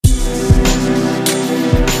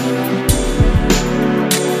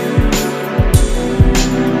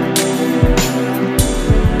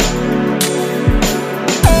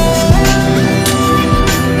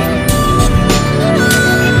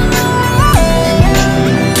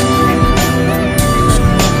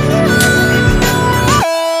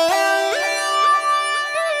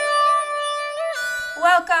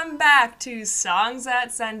to Songs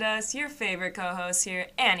That Send Us, your favorite co-hosts here,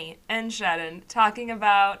 Annie and Shannon, talking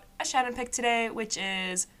about a Shannon pick today, which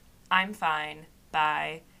is I'm Fine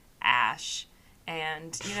by Ash.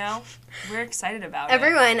 And, you know, we're excited about it.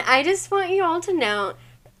 Everyone, I just want you all to know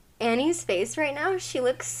Annie's face right now. She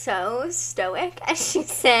looks so stoic as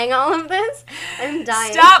she's saying all of this. I'm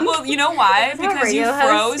dying. Stop! Well, you know why? Because you radio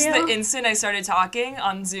froze host the feel. instant I started talking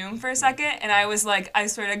on Zoom for a second, and I was like, I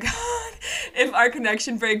swear to God, if our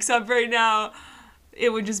connection breaks up right now,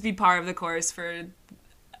 it would just be par of the course for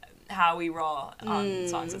how we roll on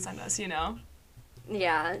Songs That Send Us, you know?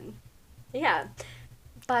 Yeah. Yeah.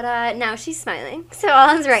 But now she's smiling, so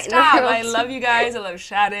all is right Stop! in the world. I love you guys. I love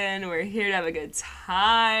Shannon. We're here to have a good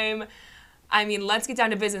time. I mean, let's get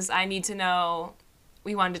down to business. I need to know,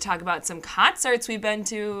 we wanted to talk about some concerts we've been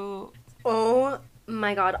to. Oh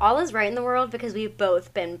my god, all is right in the world because we've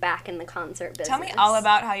both been back in the concert business. Tell me all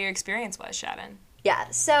about how your experience was, Shannon.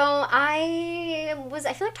 Yeah, so I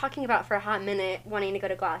feel like talking about for a hot minute wanting to go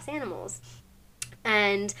to Glass Animals.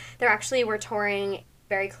 And were touring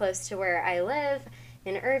very close to where I live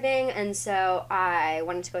in Irving, and so I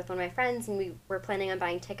wanted to go with one of my friends, and we were planning on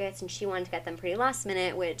buying tickets, and she wanted to get them pretty last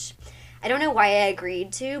minute, which I don't know why I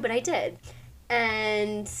agreed to, but I did.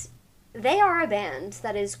 And they are a band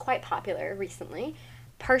that is quite popular recently,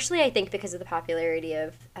 partially I think because of the popularity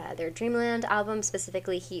of their Dreamland album,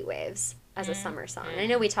 specifically Heat Waves, as a summer song. And I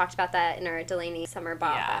know we talked about that in our Delaney Summer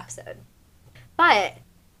Bob episode. But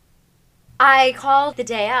I called the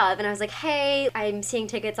day of, and I was like, hey, I'm seeing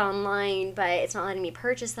tickets online, but it's not letting me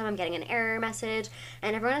purchase them. I'm getting an error message.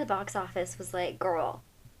 And everyone at the box office was like, girl,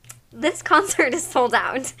 this concert is sold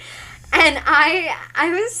out. And I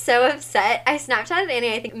was so upset. I Snapchatted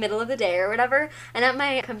Annie, I think, middle of the day or whatever. And at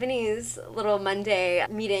my company's little Monday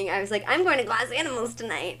meeting, I was like, I'm going to Glass Animals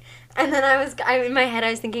tonight. And then in my head, I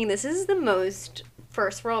was thinking, this is the most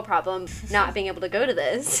first world problem, not being able to go to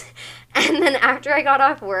this. And then after I got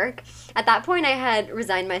off work, at that point I had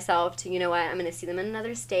resigned myself to, you know what, I'm going to see them in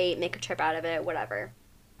another state, make a trip out of it, whatever.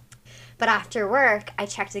 But after work, I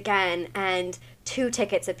checked again, and 2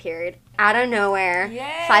 tickets appeared out of nowhere.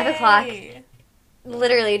 Yay! 5 o'clock,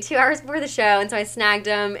 literally 2 hours before the show, and so I snagged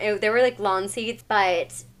them. They were like lawn seats,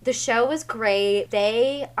 but the show was great.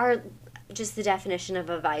 They are just the definition of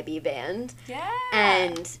a vibey band. Yeah.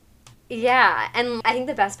 And yeah, and I think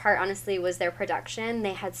the best part, honestly, was their production.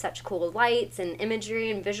 They had such cool lights and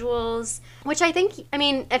imagery and visuals, which I think, I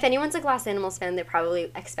mean, if anyone's a Glass Animals fan, they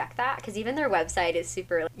probably expect that, because even their website is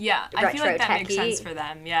super I feel like that makes sense for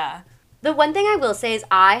them, yeah. The one thing I will say is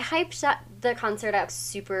I hyped the concert up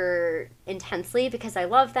super intensely because I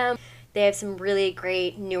love them. They have some really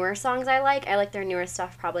great newer songs I like. I like their newer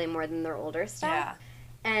stuff probably more than their older stuff. Yeah.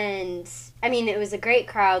 And, I mean, it was a great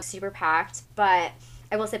crowd, super packed, but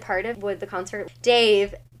I will say part of with the concert,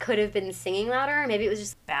 Dave could have been singing louder. Maybe it was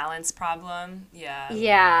just Balance problem, yeah.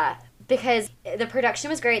 Yeah, because the production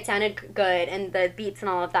was great, sounded good, and the beats and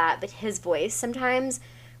all of that, but his voice sometimes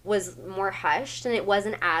was more hushed, and it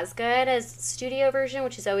wasn't as good as studio version,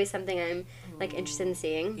 which is always something I'm like interested in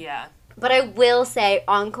seeing. Yeah. But I will say,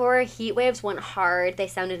 Encore, Heat Waves went hard. They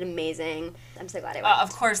sounded amazing. I'm so glad I went.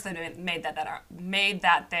 Of course they made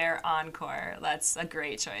that their encore. That's a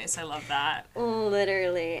great choice. I love that.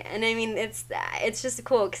 Literally. And I mean, it's just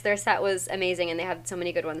cool because their set was amazing and they have so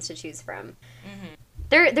many good ones to choose from. Mm-hmm.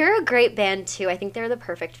 They're a great band, too. I think they're the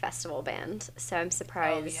perfect festival band. So I'm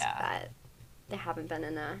surprised that they haven't been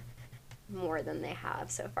in a more than they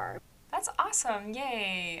have so far. That's awesome.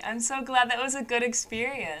 Yay. I'm so glad that was a good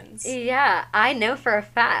experience. Yeah, I know for a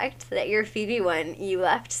fact that your Phoebe one, you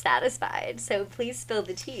left satisfied. So please spill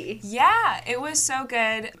the tea. Yeah, it was so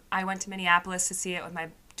good. I went to Minneapolis to see it with my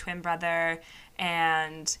twin brother,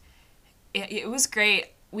 and it was great.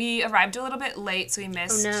 We arrived a little bit late, so we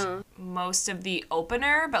missed most of the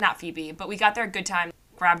opener, but not Phoebe. But we got there a good time,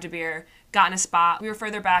 grabbed a beer, got in a spot. We were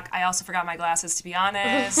further back. I also forgot my glasses, to be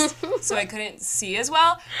honest, so I couldn't see as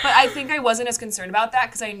well. But I think I wasn't as concerned about that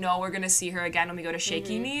because I know we're going to see her again when we go to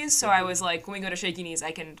Shaky Knees. So I was like, when we go to Shaky Knees,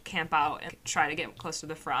 I can camp out and try to get close to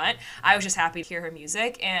the front. I was just happy to hear her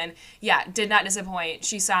music. And yeah, did not disappoint.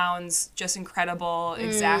 She sounds just incredible,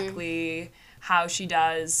 exactly how she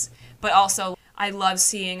does. But also, I love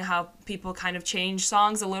seeing how people kind of change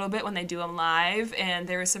songs a little bit when they do them live, and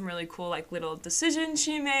there were some really cool like little decisions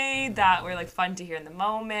she made that were like fun to hear in the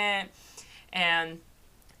moment, and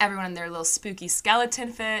everyone in their little spooky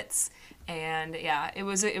skeleton fits, and yeah, it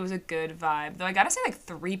was a good vibe. Though I gotta say, like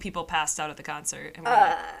 3 people passed out at the concert and were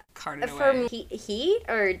like, carted away. From heat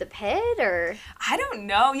or the pit or I don't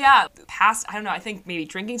know. Yeah, I don't know. I think maybe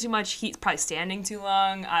drinking too much, heat, probably standing too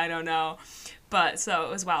long. I don't know. But so it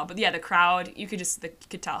was wild. But yeah, the crowd, you could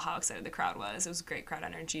tell how excited the crowd was. It was great crowd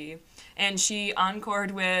energy. And she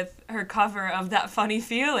encored with her cover of That Funny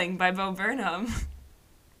Feeling by Bo Burnham,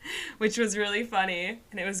 which was really funny.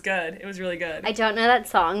 And it was good. It was really good. I don't know that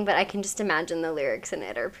song, but I can just imagine the lyrics in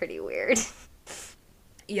it are pretty weird.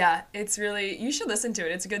 Yeah, it's really, you should listen to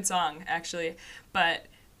it. It's a good song, actually. But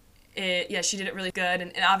she did it really good.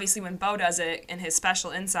 And obviously when Bo does it in his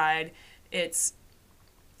special Inside, it's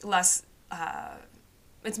less,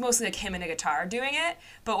 it's mostly like him and a guitar doing it.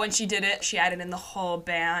 But when she did it, she added in the whole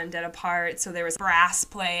band at a part. So there was brass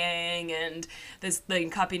playing, and the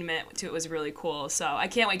accompaniment to it was really cool. So I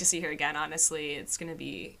can't wait to see her again, honestly. It's gonna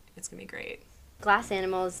be great. Glass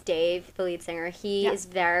Animals, Dave, the lead singer, he is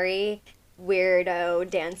very weirdo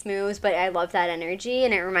dance moves, but I love that energy,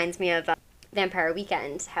 and it reminds me of Vampire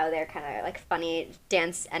Weekend, how they're kind of like funny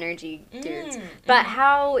dance energy dudes. But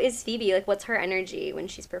how is Phoebe? Like, what's her energy when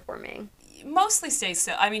she's performing? Mostly stays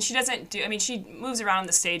still. I mean, she moves around on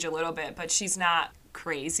the stage a little bit, but she's not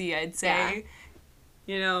crazy, I'd say.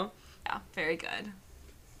 Yeah. You know? Yeah, very good.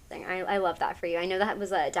 I love that for you. I know that was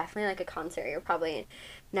definitely like a concert you're probably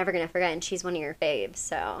never going to forget, and she's one of your faves,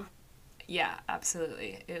 so. Yeah,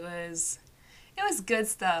 absolutely. It was good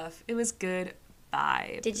stuff. It was good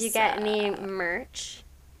vibes. Did you get any merch?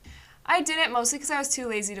 I didn't, mostly because I was too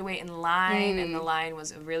lazy to wait in line, and the line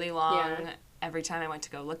was really long every time I went to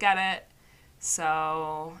go look at it.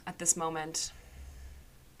 So at this moment,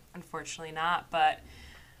 unfortunately not, but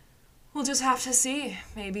we'll just have to see.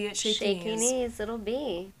 Maybe it's Shaky Knees. It'll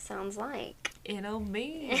be. Sounds like. It'll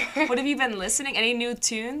be. What have you been listening? Any new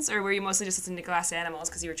tunes, or were you mostly just listening to Glass Animals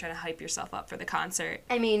because you were trying to hype yourself up for the concert?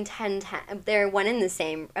 I mean, 10-10. They're one and the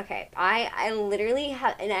same. Okay, I literally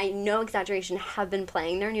have, and I no exaggeration, have been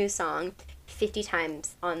playing their new song 50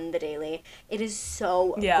 times on the daily. It is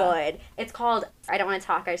so good. It's called I Don't Want to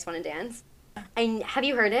Talk, I Just Want to Dance. Have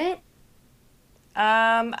you heard it?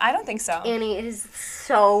 I don't think so. Annie, it is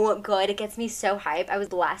so good. It gets me so hype. I was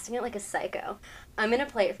blasting it like a psycho. I'm going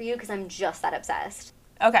to play it for you because I'm just that obsessed.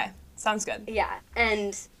 Okay. Sounds good. Yeah.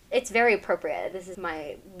 And it's very appropriate. This is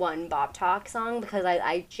my one Bop Talk song because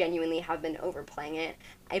I genuinely have been overplaying it.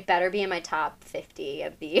 I better be in my top 50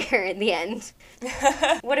 of the year in the end.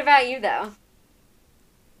 What about you, though?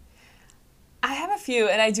 I have a few,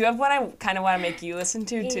 and I do have one I kind of want to make you listen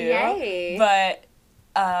to, too. Yay. But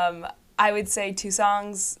I would say two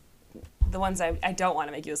songs, the ones I don't want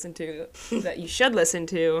to make you listen to, that you should listen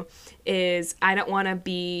to, is I Don't Want to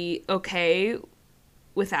Be Okay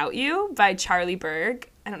Without You by Charlie Berg.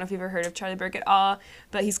 I don't know if you've ever heard of Charlie Berg at all,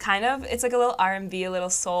 but he's it's like a little R&B, a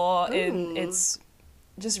little soul, and it's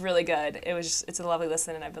just really good. It's a lovely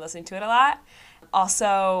listen, and I've been listening to it a lot.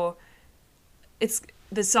 Also,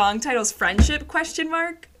 the song title's Friendship ?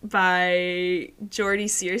 By Jordy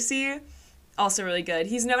Searcy. Also really good.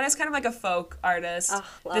 He's known as kind of like a folk artist.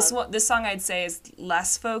 This song I'd say is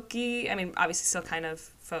less folky. I mean, obviously still kind of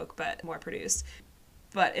folk, but more produced.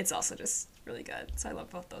 But it's also just really good. So I love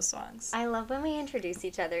both those songs. I love when we introduce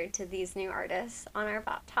each other to these new artists on our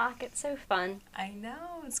Bop Talk. It's so fun. I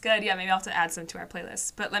know. It's good. Yeah, maybe I'll have to add some to our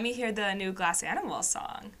playlist. But let me hear the new Glass Animals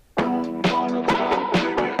song.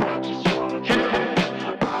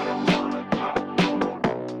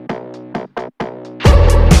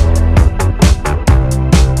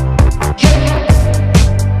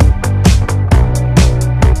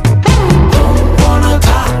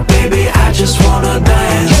 Just wanna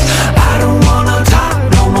dance. I don't wanna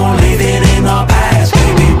talk no more, living in the past.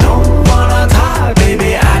 Baby, don't wanna talk,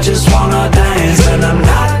 baby, I just wanna dance. And I'm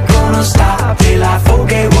not gonna stop till I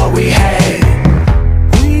forget what we had.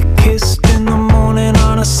 We kissed in the morning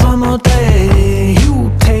on a summer day.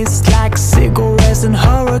 You taste like cigarettes and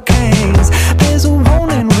hurricanes. There's a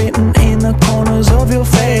warning written in the corners of your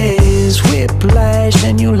face. Whiplash,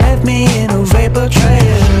 and you left me in a vapor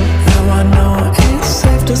trail. Now I know it's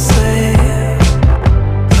safe to say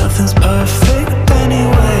nothing's perfect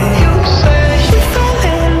anyway. You say you fell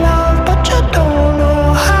in love, but you don't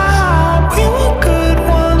know how. We were good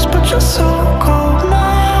ones, but you're so cold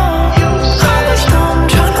now. I was done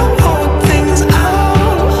trying to work things out.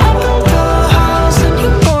 I built the house and you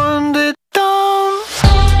burned it down.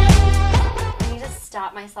 I need to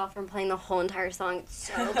stop myself from playing the whole entire song. It's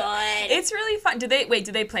so good. It's really fun. Did they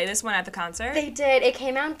play this one at the concert? They did. It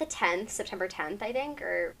came out the 10th, September 10th, I think,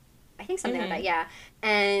 or I think something like that, yeah.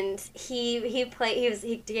 And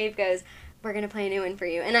Dave goes, we're going to play a new one for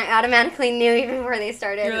you. And I automatically knew even before they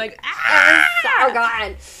started. You were like, ah! Oh,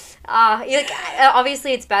 God.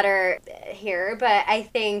 Obviously, it's better here, but I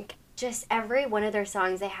think just every one of their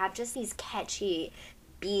songs, they have just these catchy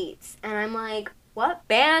beats. And I'm like, what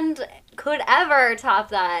band could ever top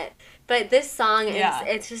that? But this song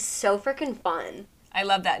it's just so freaking fun. I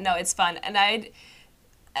love that. No, it's fun. And I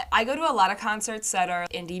go to a lot of concerts that are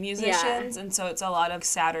indie musicians, and so it's a lot of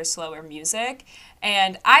sadder, slower music.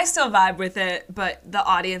 And I still vibe with it, but the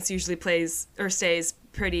audience usually plays or stays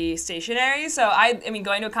pretty stationary. So I mean,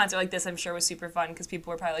 going to a concert like this, I'm sure was super fun because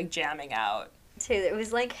people were probably like jamming out. Too, it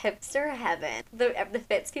was like hipster heaven. The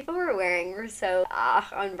fits people were wearing were so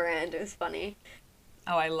on brand. It was funny.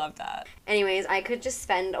 Oh, I love that. Anyways, I could just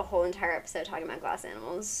spend a whole entire episode talking about Glass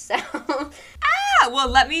Animals. So well,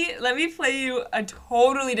 let me play you a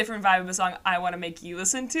totally different vibe of a song I want to make you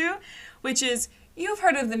listen to, which is, you've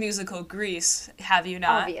heard of the musical Grease, have you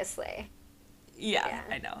not? Obviously. Yeah.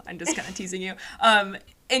 I know. I'm just kind of teasing you. And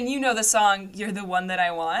you know the song You're the One That I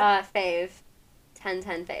Want? Fave.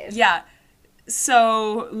 10/10 Fave. Yeah.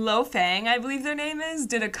 So Lo Fang, I believe their name is,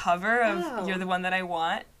 did a cover of You're the One That I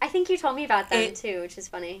Want. I think you told me about them too, which is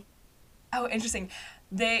funny. Oh, interesting.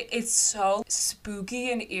 It's so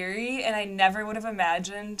spooky and eerie, and I never would have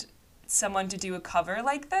imagined someone to do a cover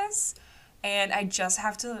like this. And I just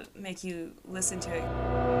have to make you listen to it.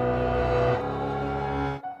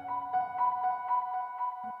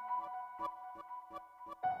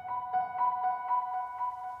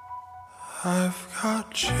 I've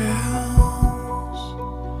got chills,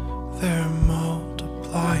 they're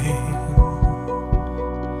multiplying,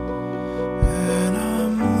 and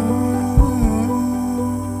I'm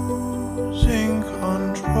losing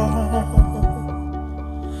control,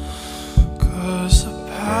 'cause the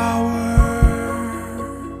power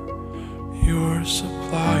you're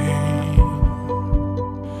supplying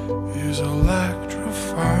is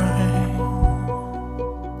electrifying.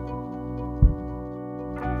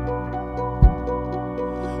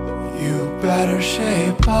 You better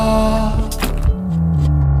shape up,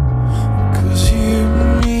 'cause you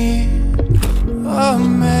need a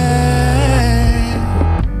man,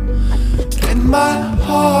 and my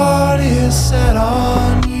heart is set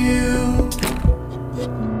on you.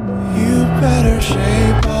 You better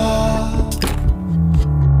shape up,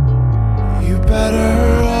 you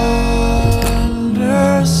better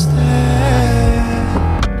understand.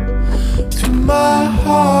 To my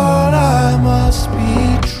heart I must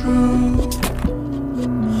be true.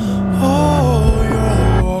 Oh, you're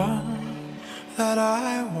the one that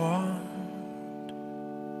I want.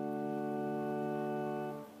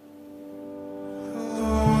 The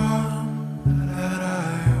one that I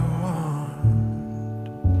want.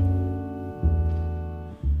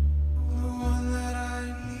 The one that I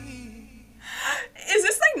need. Is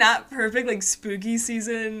this like not perfect, like spooky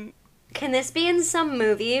season? Can this be in some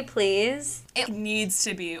movie, please? It needs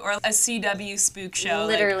to be, or a CW spook show.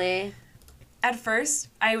 Literally. Like, at first,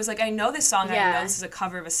 I was like, I know this song, and I Yeah. know this is a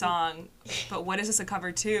cover of a song, but what is this a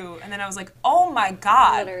cover to? And then I was like, oh my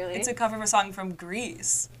god, Literally. it's a cover of a song from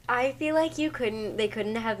Grease. I feel like they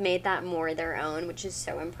couldn't have made that more their own, which is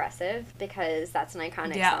so impressive because that's an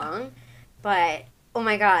iconic song. But oh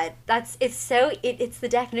my god, it's the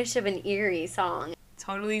definition of an eerie song.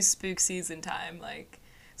 Totally spook season time, like.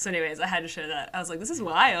 So anyways, I had to share that. I was like, this is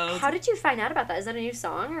wild. How did you find out about that? Is that a new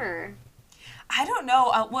song or? I don't know.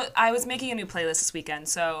 I was making a new playlist this weekend,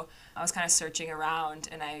 so I was kind of searching around,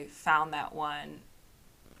 and I found that one,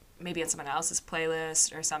 maybe on someone else's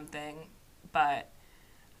playlist or something. But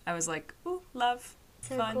I was like, ooh, love,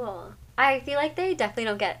 So fun. cool. I feel like they definitely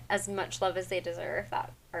don't get as much love as they deserve,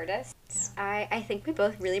 that artist. Yeah. I think we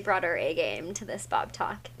both really brought our A game to this Bob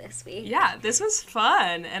Talk this week. Yeah, this was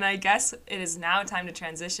fun, and I guess it is now time to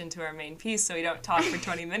transition to our main piece so we don't talk for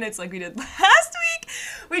 20 minutes like we did last week.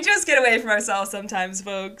 We just get away from ourselves sometimes,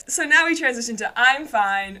 folks. So now we transition to I'm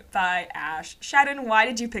Fine by Ash. Shannon, why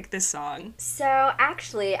did you pick this song? So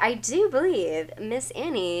actually, I do believe, Miss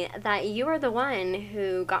Annie, that you are the one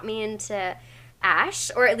who got me into Ash,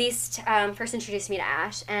 or at least first introduced me to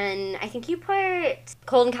Ash, and I think you put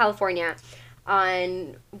Cold in California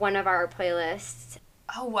on one of our playlists.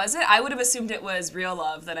 Oh, was it? I would have assumed it was Real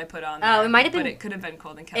Love that I put on there. Oh, it might have been. But it could have been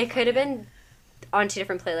Cold in California. It could have been on two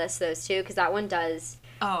different playlists, those two, because that one does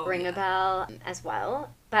ring a bell as well.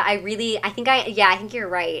 But I think you're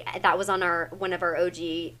right. That was on one of our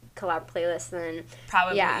OG collab playlists, and then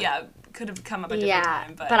probably could have come up a different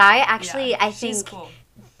time. But I actually I she's think cool.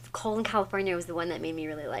 Cold in California was the one that made me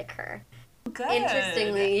really like her. Good.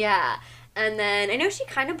 Interestingly, yeah. And then I know she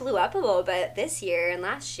kind of blew up a little bit this year and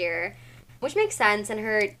last year, which makes sense. And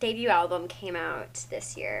her debut album came out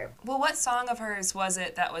this year. Well, what song of hers was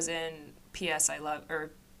it that was in P.S. I Love,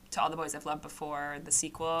 or To All the Boys I've Loved Before, the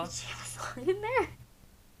sequel? Did she have a song in there?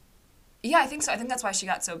 Yeah, I think so. I think that's why she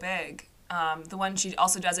got so big. The one she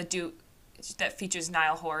also does a that features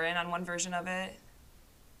Niall Horan on one version of it.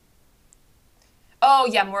 Oh,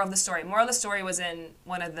 yeah, Moral of the Story. Moral of the Story was in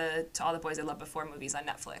one of the To All the Boys I Loved Before movies on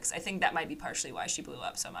Netflix. I think that might be partially why she blew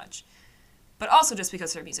up so much. But also just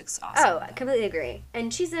because her music's awesome. Oh, I completely agree.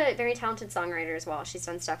 And she's a very talented songwriter as well. She's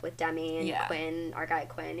done stuff with Demi and Quinn, our guy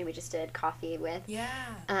Quinn, who we just did Coffee with.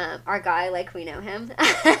 Yeah. Our guy, like we know him.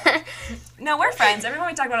 No, we're friends. Everyone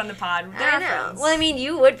we talk about on the pod, they're friends. Well, I mean,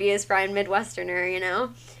 you would be his friend, Midwesterner, you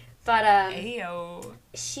know? But, Ayo.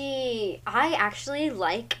 I actually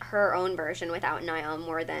like her own version without Niall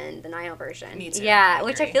more than the Niall version. Me too. Yeah,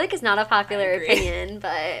 which I feel like is not a popular opinion,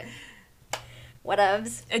 but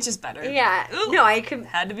whatevs. It's just better. Yeah. Ooh, no, I could.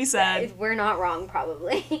 Had to be said. We're not wrong,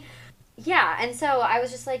 probably. Yeah, and so I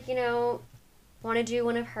was just like, want to do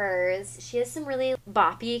one of hers. She has some really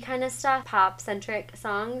boppy kind of stuff, pop-centric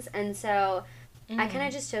songs, and so I kind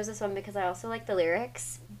of just chose this one because I also like the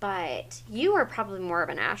lyrics. But you are probably more of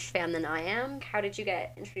an Ash fan than I am. How did you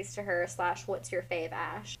get introduced to her / what's your fave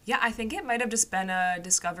Ash? Yeah, I think it might have just been a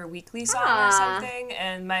Discover Weekly song or something.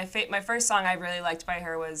 And my first song I really liked by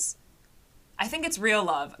her was, I think it's Real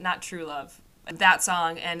Love, not True Love. That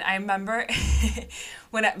song. And I remember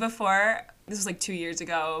before, this was like 2 years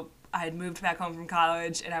ago, I had moved back home from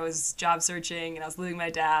college and I was job searching and I was living with my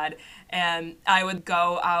dad, and I would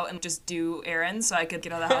go out and just do errands so I could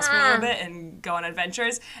get out of the house for a little bit and go on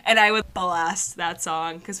adventures, and I would blast that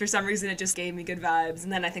song because for some reason it just gave me good vibes.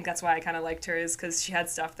 And then I think that's why I kind of liked her, is because she had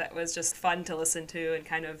stuff that was just fun to listen to and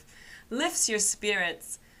kind of lifts your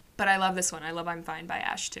spirits. But I love this one. I love I'm Fine by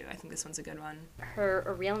Ash too. I think this one's a good one.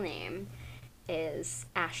 Her real name is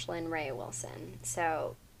Ashlyn Ray Wilson,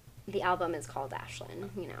 so the album is called Ashlyn,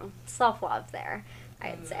 self-love there,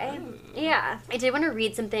 I'd say. Yeah. I did want to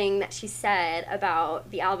read something that she said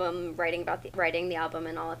about the album, writing the album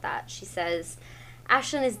and all of that. She says,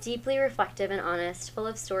 Ashlyn is deeply reflective and honest, full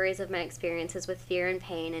of stories of my experiences with fear and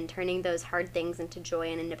pain and turning those hard things into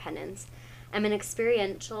joy and independence. I'm an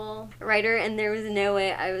experiential writer, and there was no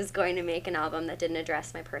way I was going to make an album that didn't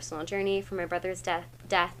address my personal journey, from my brother's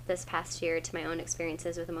death this past year to my own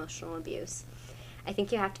experiences with emotional abuse. I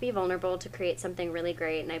think you have to be vulnerable to create something really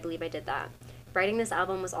great, and I believe I did that. Writing this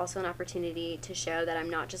album was also an opportunity to show that I'm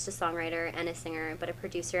not just a songwriter and a singer, but a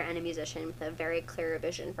producer and a musician with a very clear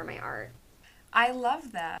vision for my art. I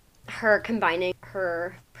love that. Her combining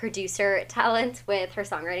her producer talent with her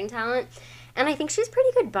songwriting talent. And I think she's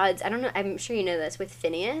pretty good buds. I don't know, I'm sure you know this, with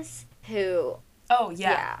Phineas, who... Oh,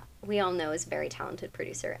 yeah. Yeah, we all know is a very talented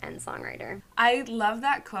producer and songwriter. I love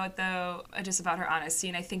that quote, though, just about her honesty,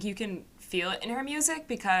 and I think you can feel it in her music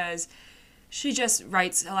because she just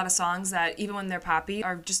writes a lot of songs that, even when they're poppy,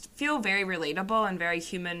 are just feel very relatable and very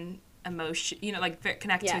human emotion,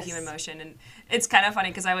 connect to human emotion. And it's kind of funny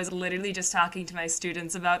because I was literally just talking to my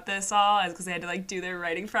students about this all because they had to do their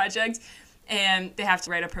writing project, and they have to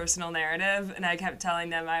write a personal narrative, and I kept telling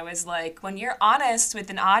them, I was like, when you're honest with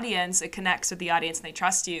an audience, it connects with the audience and they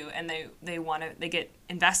trust you and they get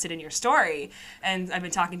invested in your story. And I've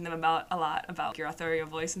been talking to them a lot about your authorial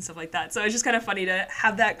voice and stuff like that. So it's just kind of funny to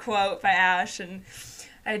have that quote by Ash, and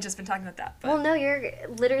I had just been talking about that. But well, no, you're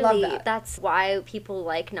literally, that's why people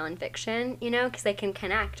like nonfiction, because they can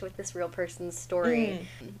connect with this real person's story.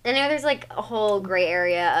 And I know there's a whole gray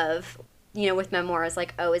area of, with memoirs,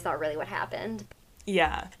 is that really what happened?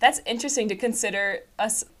 Yeah. That's interesting to consider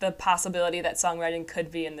the possibility that songwriting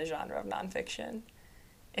could be in the genre of nonfiction,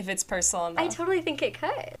 if it's personal enough. I totally think it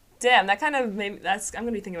could. Damn, that kind of I'm going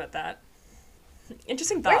to be thinking about that.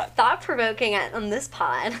 Interesting thought. We're thought-provoking on this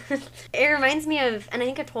pod. It reminds me of, and I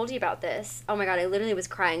think I've told you about this, oh my god, I literally was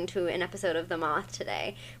crying to an episode of The Moth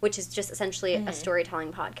today, which is just essentially a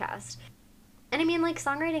storytelling podcast. And I mean,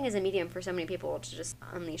 songwriting is a medium for so many people to just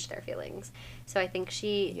unleash their feelings. So I think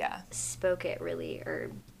she spoke it really,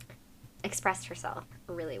 or expressed herself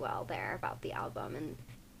really well there about the album. And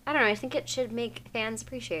I don't know, I think it should make fans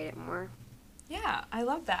appreciate it more. Yeah, I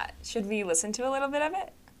love that. Should we listen to a little bit of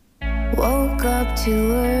it? Woke up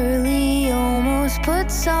too early, almost put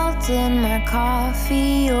salt in my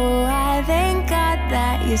coffee. Oh, I thank God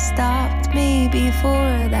that you stopped me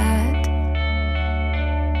before that.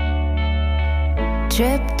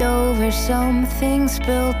 Tripped over something,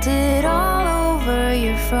 spilt it all over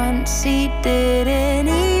your front seat. Didn't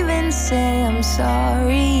even say I'm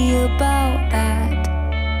sorry about that.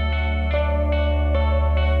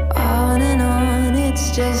 On and on,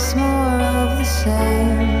 it's just more of the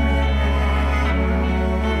same.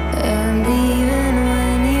 And even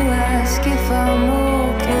when you ask if I'm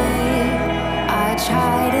okay, I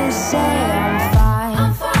try to say I'm fine.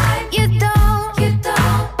 I'm fine. You don't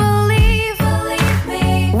believe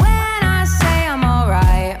me when I say I'm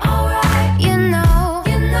alright. You know,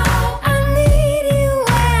 I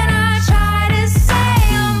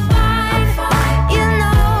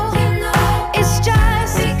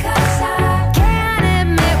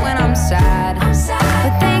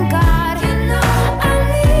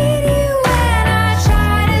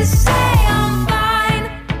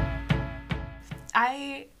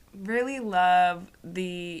of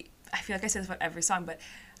I feel like I say this about every song, but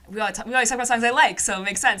we always talk about songs I like, so it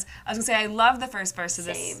makes sense. I was going to say I love the first verse of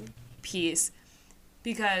this piece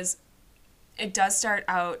because it does start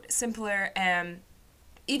out simpler, and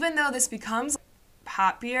even though this becomes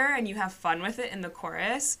happier and you have fun with it in the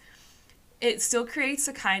chorus, it still creates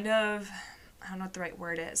a kind of, I don't know what the right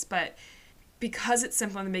word is, but because it's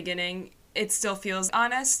simple in the beginning, it still feels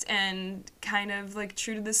honest and kind of like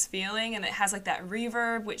true to this feeling, and it has like that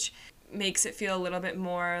reverb, which makes it feel a little bit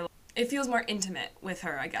more, it feels more intimate with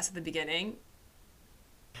her, I guess, at the beginning.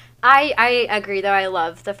 I agree, though. I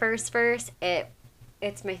love the first verse.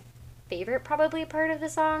 It's my favorite probably part of the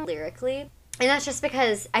song lyrically. And that's just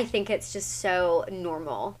because I think it's just so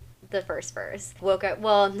normal, the first verse. Woke up,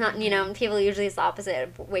 well, not, people usually it's the opposite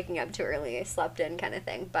of waking up too early, slept in kind of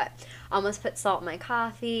thing, but almost put salt in my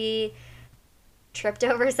coffee, tripped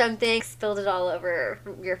over something, spilled it all over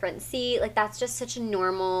your front seat. Like, that's just such a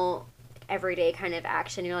normal, everyday kind of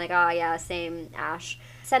action. You're like, oh yeah, same, Ash.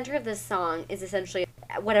 Center of this song is essentially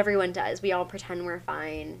what everyone does. We all pretend we're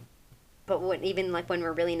fine, but even like when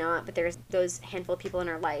we're really not, but there's those handful of people in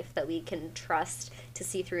our life that we can trust to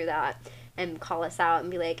see through that and call us out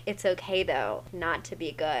and be like, it's okay though not to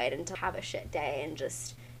be good and to have a shit day and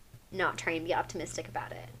just not try and be optimistic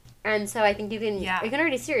about it. And so I think you can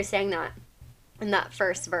already see her saying that in that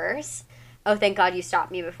first verse. Oh, thank God you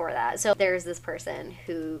stopped me before that. So there's this person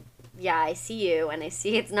who, yeah, I see you and I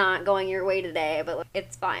see it's not going your way today, but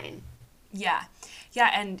it's fine. Yeah,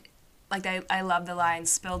 and like, I love the line,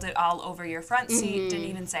 spilled it all over your front seat, didn't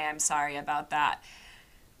even say I'm sorry about that.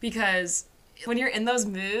 Because when you're in those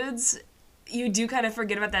moods, you do kind of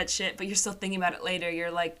forget about that shit, but you're still thinking about it later.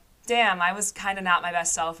 You're like, damn, I was kind of not my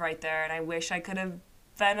best self right there, and I wish I could have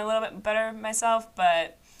been a little bit better myself,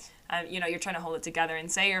 but, you're trying to hold it together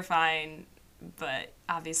and say you're fine, but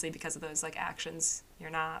obviously because of those, like, actions, you're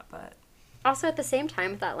not, but... Also, at the same time,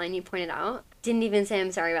 with that line you pointed out, didn't even say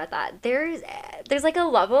I'm sorry about that. There's like a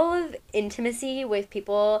level of intimacy with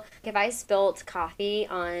people. If I spilt coffee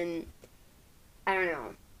on, I don't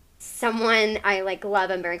know, someone I like love,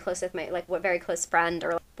 I'm very close with, my very close friend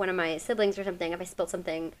or one of my siblings or something, if I spilled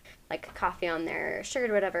something like coffee on their shirt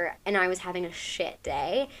or whatever, and I was having a shit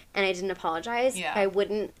day and I didn't apologize, I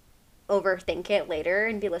wouldn't overthink it later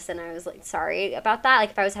and be, listen, I was like sorry about that. Like,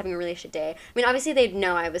 if I was having a really shit day, I mean, obviously they'd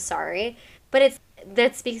know I was sorry, but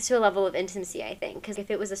that speaks to a level of intimacy, I think, because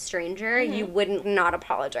if it was a stranger, you wouldn't not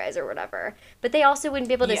apologize or whatever, but they also wouldn't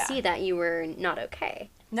be able to see that you were not okay.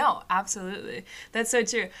 No, absolutely, that's so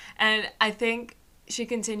true. And I think she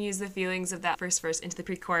continues the feelings of that first verse into the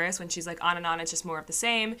pre-chorus when she's like, on and on, it's just more of the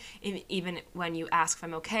same, even when you ask if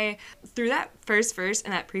I'm okay. Through that first verse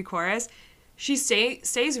and that pre-chorus, she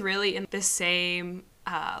stays really in the same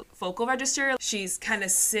vocal register. She's kind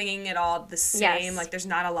of singing it all the same. Like, there's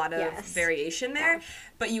not a lot of variation there,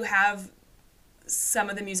 but you have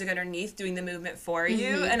some of the music underneath doing the movement for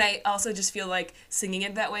you. And I also just feel like singing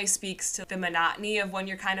it that way speaks to the monotony of when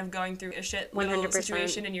you're kind of going through a shit little 100%.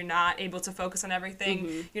 Situation and you're not able to focus on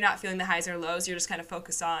everything. You're not feeling the highs or lows. You're just kind of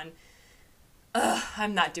focused on,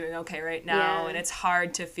 I'm not doing okay right now. And it's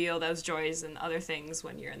hard to feel those joys and other things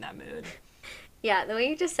when you're in that mood. Yeah, the way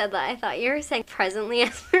you just said that, I thought you were saying presently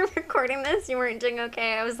as we're recording this, you weren't doing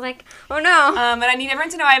okay. I was like, oh no. And I need everyone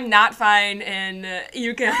to know I'm not fine, and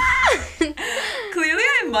you can... Clearly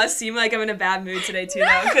I must seem like I'm in a bad mood today, too,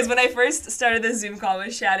 though, because when I first started the Zoom call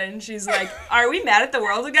with Shannon, she's like, are we mad at the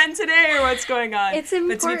world again today, or what's going on? It's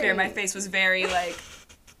important. But to be fair, my face was very, like,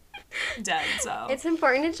 dead, so... It's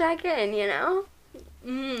important to check in, you know?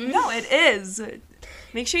 No, it is.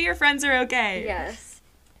 Make sure your friends are okay. Yes.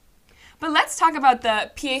 But let's talk about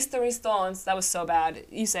the pièce de résistance. That was so bad.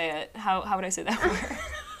 You say it. How would I say that word? I didn't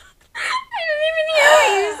even hear what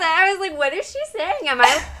you said. I was like, what is she saying? Am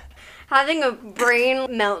I having a brain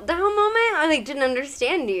meltdown moment? I didn't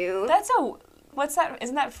understand you. What's that?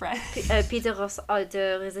 Isn't that French? Pièce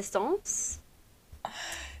de résistance?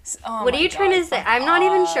 Oh, what are you trying to say? I'm not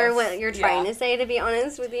even sure what you're trying to say, to be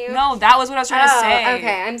honest with you. No, that was what I was trying to say.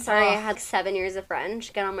 Okay, I'm sorry. I had 7 years of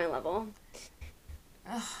French. Get on my level.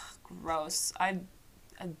 Ugh. Gross. A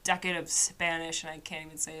decade of Spanish and I can't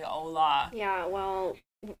even say hola. Yeah, well,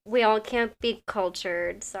 we all can't be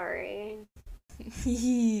cultured, sorry.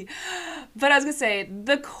 But I was gonna say,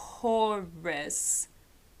 the chorus.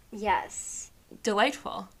 Yes.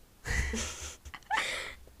 Delightful.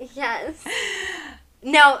 Yes.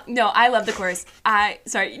 No, I love the chorus.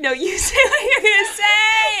 Sorry, no, you say what you're gonna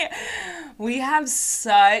say! We have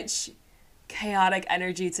such chaotic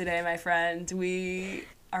energy today, my friend. We...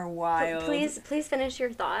 are wild. Please finish your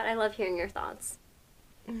thought. I love hearing your thoughts.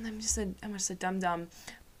 I'm just a dum-dum.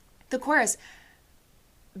 The chorus,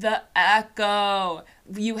 The echo.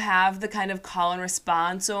 You have the kind of call and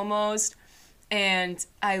response almost. And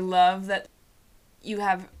I love that you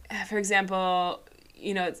have, for example,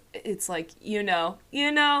 you know, it's like, you know.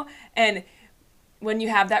 And when you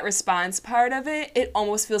have that response part of it, it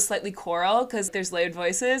almost feels slightly choral because there's layered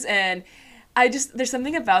voices. And there's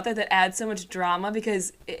something about that adds so much drama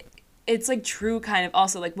because it's like true kind of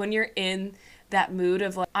also like when you're in that mood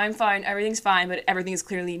of like, I'm fine, everything's fine, but everything is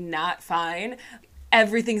clearly not fine.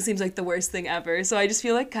 Everything seems like the worst thing ever. So I just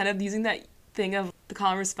feel like kind of using that thing of the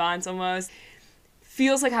call and response almost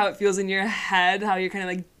feels like how it feels in your head, how you're kind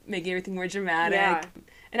of like making everything more dramatic. Yeah.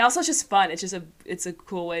 And also it's just fun. It's a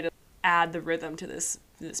cool way to add the rhythm to this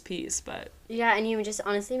piece. But yeah, and you just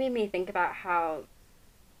honestly made me think about how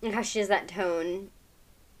she does that tone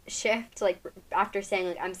shift, like after saying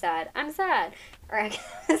like I'm sad, or I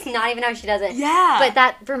guess not even how she does it. Yeah. But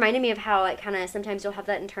that reminded me of how like kind of sometimes you'll have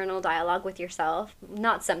that internal dialogue with yourself.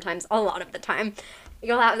 Not sometimes, a lot of the time.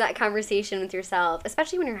 You'll have that conversation with yourself,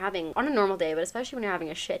 especially when you're having, on a normal day, but especially when you're having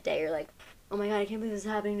a shit day. You're like, oh my God, I can't believe this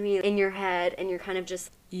is happening to me in your head, and you're kind of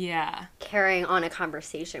just carrying on a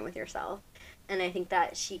conversation with yourself. And I think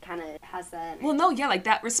that she kind of has that. Well, no, yeah, like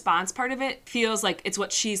that response part of it feels like it's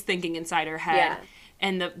what she's thinking inside her head. Yeah.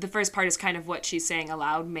 And the first part is kind of what she's saying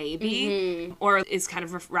aloud, maybe, or is kind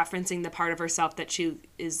of referencing the part of herself that she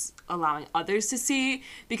is allowing others to see.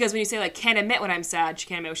 Because when you say, like, can't admit when I'm sad, she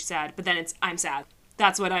can't admit when she's sad, but then it's, I'm sad.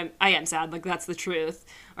 That's what I am sad, like, that's the truth.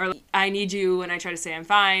 Or, like, I need you when I try to say I'm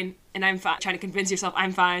fine, and I'm fine, trying to convince yourself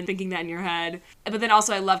I'm fine, thinking that in your head. But then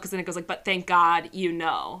also I love, because then it goes, like, but thank God you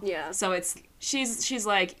know. Yeah. So it's, she's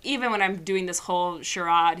like, even when I'm doing this whole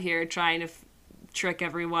charade here, trying to trick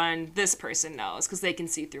everyone, this person knows because they can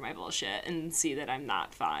see through my bullshit and see that I'm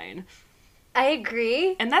not fine. I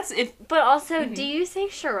agree. And that's if. But also, do you say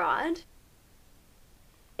charade?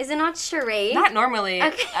 Is it not charade? Not normally.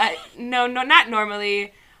 Okay. No, not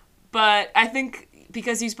normally. But I think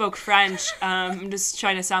because you spoke French, I'm just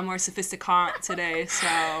trying to sound more sophisticate today.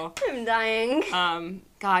 So I'm dying.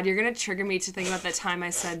 God, you're gonna trigger me to think about that time I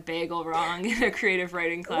said bagel wrong in a creative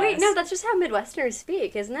writing class. Wait, no, that's just how Midwesterners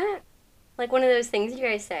speak, isn't it? Like one of those things you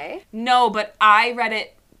guys say? No, but I read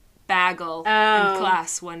it bagel in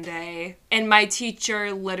class one day. And my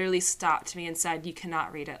teacher literally stopped me and said, you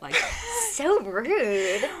cannot read it like that. So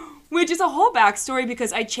rude. Which is a whole backstory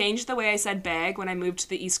because I changed the way I said bag when I moved to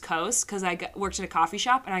the East Coast because I worked at a coffee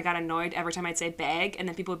shop and I got annoyed every time I'd say bag. And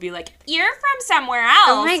then people would be like, you're from somewhere else.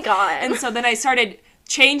 Oh my God. And so then I started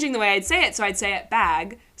changing the way I'd say it. So I'd say it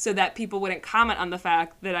bag so that people wouldn't comment on the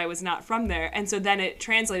fact that I was not from there. And so then it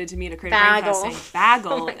translated to me in a creative writing class saying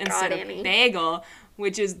bagel instead of bagel,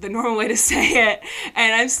 which is the normal way to say it.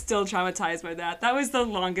 And I'm still traumatized by that. That was the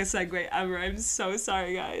longest segue ever. I'm so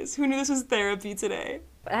sorry, guys. Who knew this was therapy today?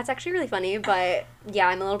 That's actually really funny, but yeah,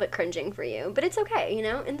 I'm a little bit cringing for you. But it's okay, you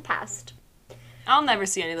know, in the past. I'll never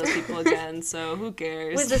see any of those people again, so who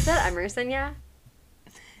cares? Was this at Emerson, yeah?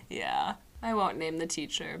 Yeah. I won't name the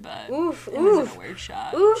teacher, but it was in a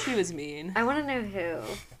workshop. Oof. She was mean. I want to know who.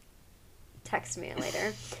 Text me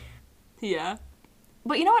later. Yeah.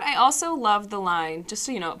 But you know what? I also love the line, just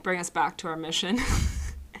to, you know, bring us back to our mission.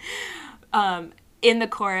 In the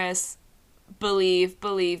chorus,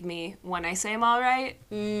 believe me when I say I'm all right.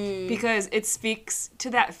 Because it speaks to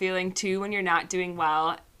that feeling, too, when you're not doing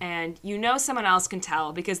well. And you know someone else can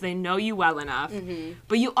tell because they know you well enough.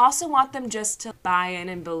 But you also want them just to buy in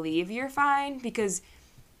and believe you're fine because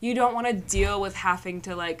you don't want to deal with having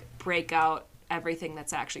to, like, break out everything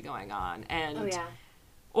that's actually going on. And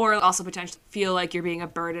or also potentially feel like you're being a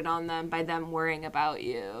burden on them by them worrying about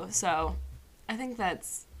you. So I think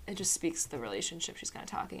it just speaks to the relationship she's kind of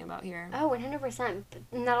talking about here. Oh, 100%.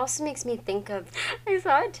 And that also makes me think of, I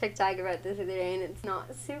saw a TikTok about this the other day, and it's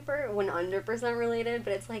not super 100% related,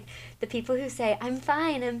 but it's like the people who say, I'm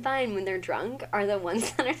fine, when they're drunk are the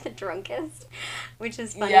ones that are the drunkest, which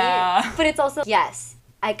is funny. Yeah. But it's also, yes,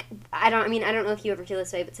 I don't know if you ever feel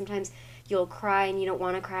this way, but sometimes you'll cry and you don't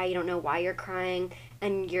want to cry, you don't know why you're crying,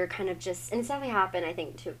 and you're kind of just, and it's definitely happened, I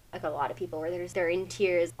think, to, like, a lot of people where they're in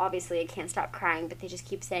tears. Obviously, I can't stop crying, but they just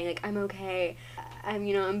keep saying, like, I'm okay,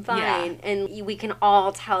 I'm fine, yeah. And we can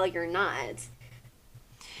all tell you're not.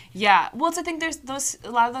 Yeah, well, I think there's a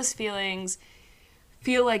lot of those feelings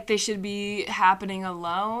feel like they should be happening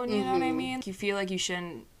alone, you know what I mean? You feel like you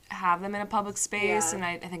shouldn't have them in a public space, and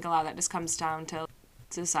I think a lot of that just comes down to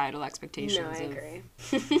societal expectations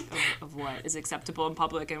of what is acceptable in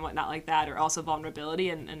public and whatnot like that, or also vulnerability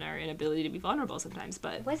and our inability to be vulnerable sometimes.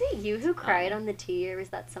 But was it you who cried on the tea, or was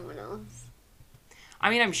that someone else? I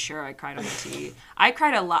mean, I'm sure I cried on the T. I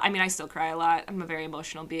cried a lot. I mean, I still cry a lot. I'm a very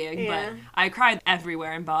emotional being, but I cried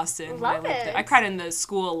everywhere in Boston. Love it. There. I cried in the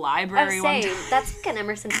school library one time. That's like an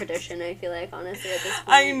Emerson tradition, I feel like, honestly, at this point.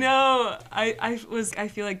 I know. I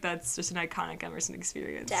feel like that's just an iconic Emerson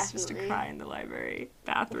experience. Definitely. Just to cry in the library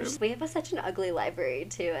bathroom. We have such an ugly library,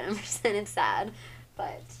 too, at Emerson. It's sad,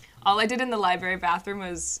 but... All I did in the library bathroom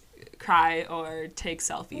was cry or take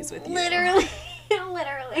selfies with you. Literally.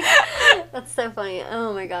 Literally. That's so funny.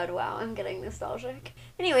 Oh my god, wow, I'm getting nostalgic.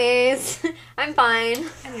 Anyways, I'm fine.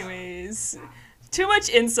 Anyways, too much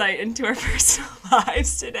insight into our personal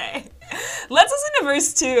lives today. Let's listen to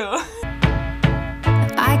verse 2.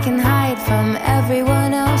 I can hide from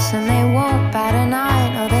everyone else and they won't bat an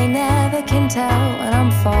eye. No, they never can tell when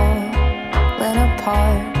I'm falling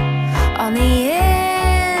apart. On the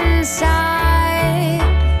inside,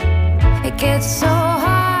 it gets so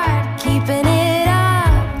hard keeping it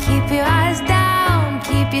up. Keep your eyes down,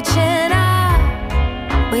 keep your chin up.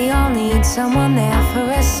 We all need someone there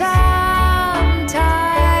for us sometimes.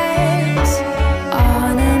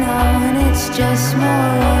 On and on, it's just more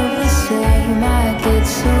of the same. I get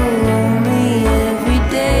so lonely every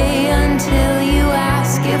day until you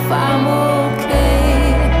ask if I'm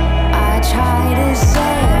okay. I try to say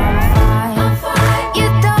I'm fine. You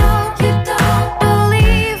don't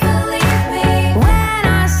believe me when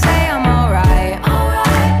I say I'm alright.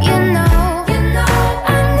 You know I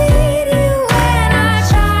need you when I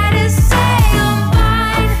try to say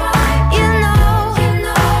I'm fine. You know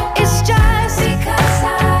it's just because I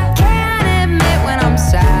can't admit when I'm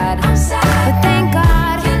sad. But thank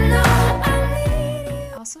God I need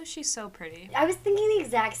you. Also, she's so pretty. I was thinking the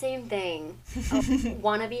exact same thing.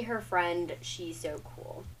 Wanna be her friend, she's so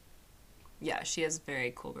cool. Yeah, she has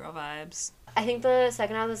very cool girl vibes. I think the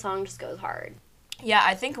second half of the song just goes hard. Yeah,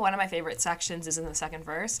 I think one of my favorite sections is in the second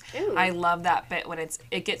verse. Ooh. I love that bit when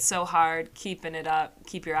it gets so hard, keeping it up,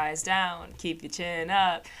 keep your eyes down, keep your chin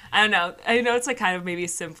up. I don't know. I know it's like kind of maybe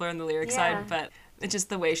simpler on the lyric side, but it's just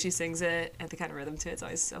the way she sings it and the kind of rhythm to it's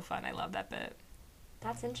always so fun. I love that bit.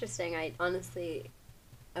 That's interesting. I honestly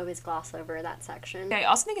always gloss over that section. I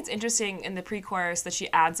also think it's interesting in the pre-chorus that she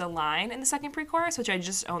adds a line in the second pre-chorus, which I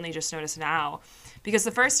only just noticed now. Because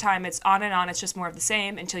the first time it's on and on, it's just more of the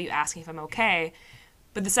same until you ask me if I'm okay.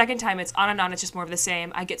 But the second time it's on and on, it's just more of the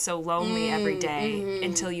same. I get so lonely every day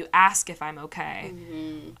until you ask if I'm okay.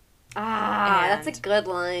 That's a good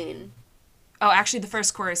line. Oh, actually, the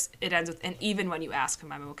first chorus, it ends with, and even when you ask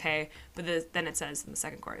if I'm okay, but then it says in the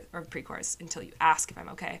second chorus, or pre-chorus, until you ask if I'm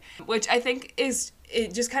okay. Which I think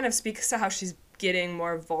it just kind of speaks to how she's getting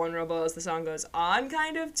more vulnerable as the song goes on,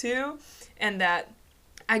 kind of, too. And that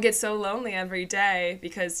I get so lonely every day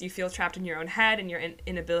because you feel trapped in your own head and your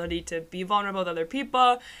inability to be vulnerable with other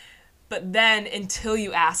people. But then until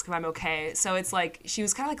you ask if I'm okay. So it's like she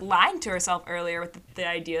was kind of like lying to herself earlier with the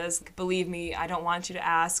ideas. Believe me, I don't want you to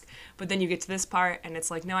ask. But then you get to this part and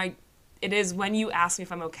it's like, no, it is when you ask me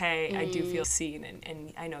if I'm okay, I do feel seen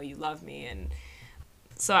and I know you love me. And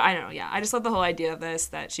so I don't know, yeah. I just love the whole idea of this,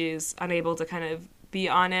 that she's unable to kind of be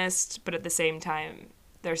honest, but at the same time,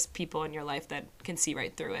 there's people in your life that can see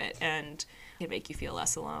right through it and can make you feel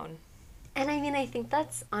less alone. And I mean, I think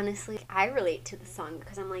that's honestly, I relate to the song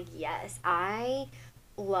because I'm like, yes, I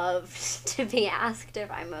love to be asked if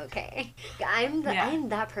I'm okay. I'm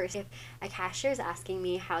that person. If a cashier's asking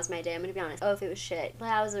me how's my day, I'm gonna be honest. Oh, if it was shit, it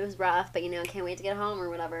was rough, but can't wait to get home or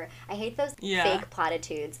whatever. I hate those fake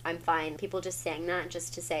platitudes. I'm fine. People just saying that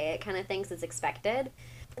just to say it kind of things is expected.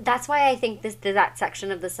 That's why I think that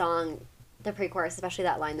section of the song, the pre-chorus, especially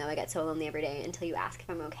that line though, I get so lonely every day until you ask if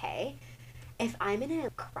I'm okay. If I'm in a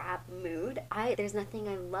crap mood, there's nothing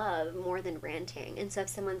I love more than ranting. And so if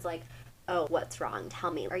someone's like, oh, what's wrong?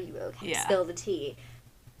 Tell me. Are you okay? Yeah. Spill the tea.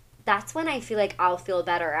 That's when I feel like I'll feel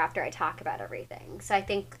better after I talk about everything. So I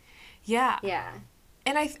think... Yeah. Yeah.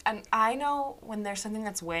 And I know when there's something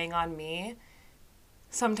that's weighing on me,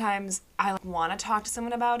 sometimes I want to talk to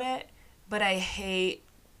someone about it, but I hate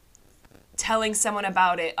telling someone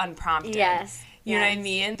about it unprompted. Yes. You know what I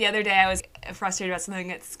mean? The other day I was frustrated about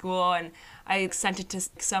something at school and I sent it to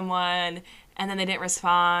someone and then they didn't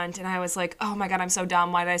respond and I was like, oh my God, I'm so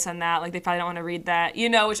dumb. Why did I send that? Like, they probably don't want to read that.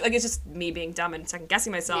 Which, it's just me being dumb and second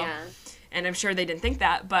guessing myself. Yeah. And I'm sure they didn't think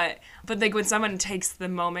that. But like, when someone takes the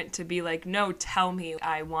moment to be like, no, tell me,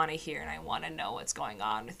 I want to hear and I want to know what's going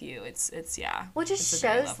on with you. It's yeah. Well, it just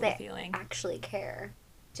shows they actually care.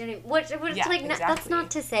 Do you know what I mean? Exactly. That's not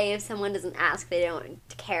to say if someone doesn't ask, they don't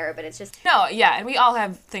care, but it's just... No, yeah, and we all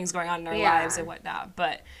have things going on in our lives and whatnot,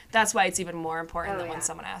 but that's why it's even more important when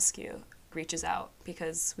someone asks you. reaches out,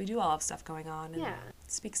 because we do all have stuff going on, and Yeah.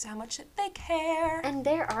 it speaks to how much they care. And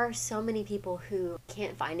there are so many people who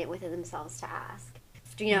can't find it within themselves to ask.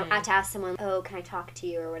 You know, to ask someone, oh, can I talk to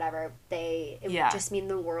you or whatever, it would just mean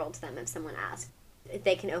the world to them if someone asked.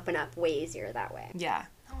 They can open up way easier that way. Yeah.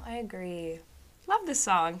 Oh, I agree. Love this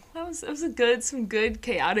song. It was some good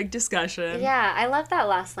chaotic discussion. Yeah, I love that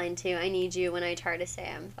last line too. I need you when I try to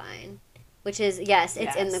say I'm fine. Which is, yes,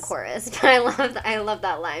 it's in the chorus, but I love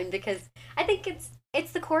that line because I think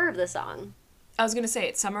it's the core of the song. I was going to say,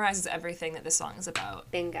 it summarizes everything that this song is about.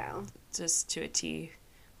 Bingo. Just to a T,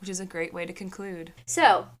 which is a great way to conclude.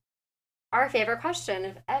 So, our favorite question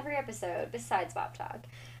of every episode, besides Bop Talk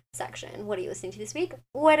section, what are you listening to this week?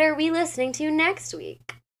 What are we listening to next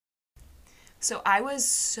week? So I was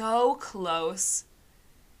so close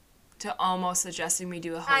to almost suggesting we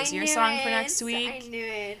do a Hozier song for next week. I knew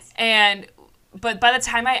it. But by the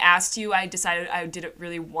time I asked you, I decided I didn't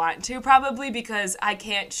really want to, probably because I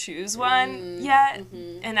can't choose one yet.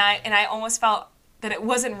 Mm-hmm. And I almost felt that it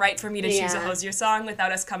wasn't right for me to choose a Hozier song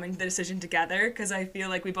without us coming to the decision together, because I feel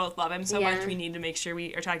like we both love him so much. We need to make sure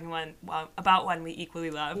we are talking about one we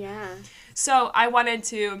equally love. Yeah. So I wanted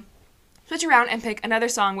to switch around and pick another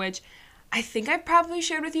song, which I think I've probably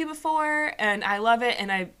shared with you before, and I love it, and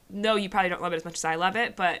I know you probably don't love it as much as I love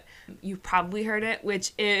it, but you probably heard it,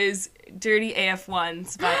 which is Dirty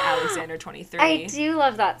AF1s by Alexander 23. I do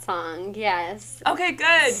love that song, yes. Okay,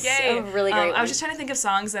 good, yay. A really great one. I was just trying to think of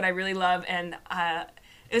songs that I really love, and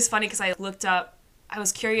it was funny because I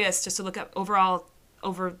was curious just to look up overall,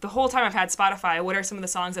 over the whole time I've had Spotify, what are some of the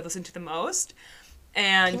songs I've listened to the most,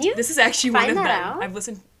 and this is actually one of them. Out? I've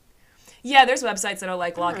listened. Yeah, there's websites that'll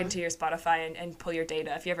log into your Spotify and pull your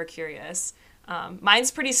data if you're ever curious.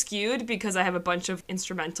 Mine's pretty skewed because I have a bunch of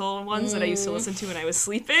instrumental ones that I used to listen to when I was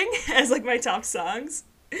sleeping as my top songs.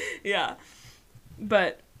 Yeah.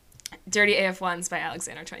 But Dirty AF1s by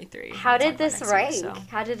Alexander 23. How did this rank?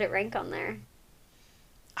 How did it rank on there?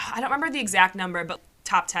 I don't remember the exact number, but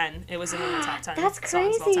top 10. It was in one of the top 10 That's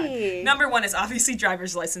songs of all time. crazy. Number 1 is obviously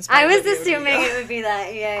Driver's License by I was Olivia assuming Rodrigo. it would be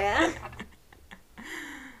that, yeah.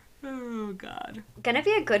 Oh, God. Gonna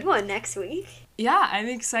be a good one next week. Yeah, I'm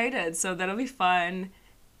excited. So that'll be fun.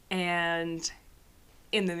 And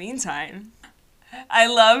in the meantime, I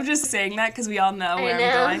love just saying that because we all know where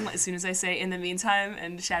I'm going as soon as I say in the meantime,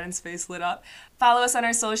 and Shannon's face lit up. Follow us on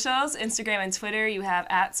our socials, Instagram and Twitter. You have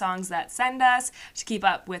 @SongsThatSendUs to keep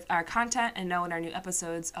up with our content and know when our new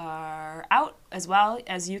episodes are out, as well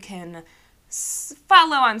as you can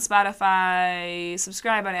follow on Spotify,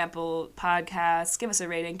 subscribe on Apple Podcasts, give us a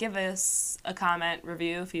rating, give us a comment,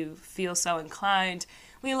 review if you feel so inclined.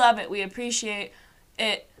 We love it. We appreciate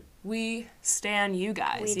it. We stan you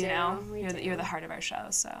guys, you know? You're the heart of our show,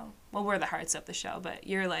 so. Well, we're the hearts of the show, but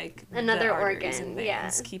you're like another the organ, and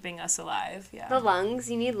veins keeping us alive. Yeah. The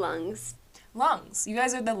lungs, you need lungs. Lungs. You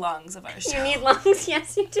guys are the lungs of our show. You need lungs,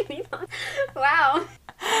 yes, you do need lungs. Wow.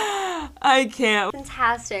 I can't.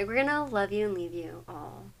 Fantastic. We're gonna love you and leave you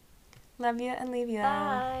all. Love you and leave you.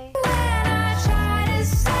 Bye. When I try to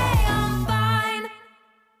say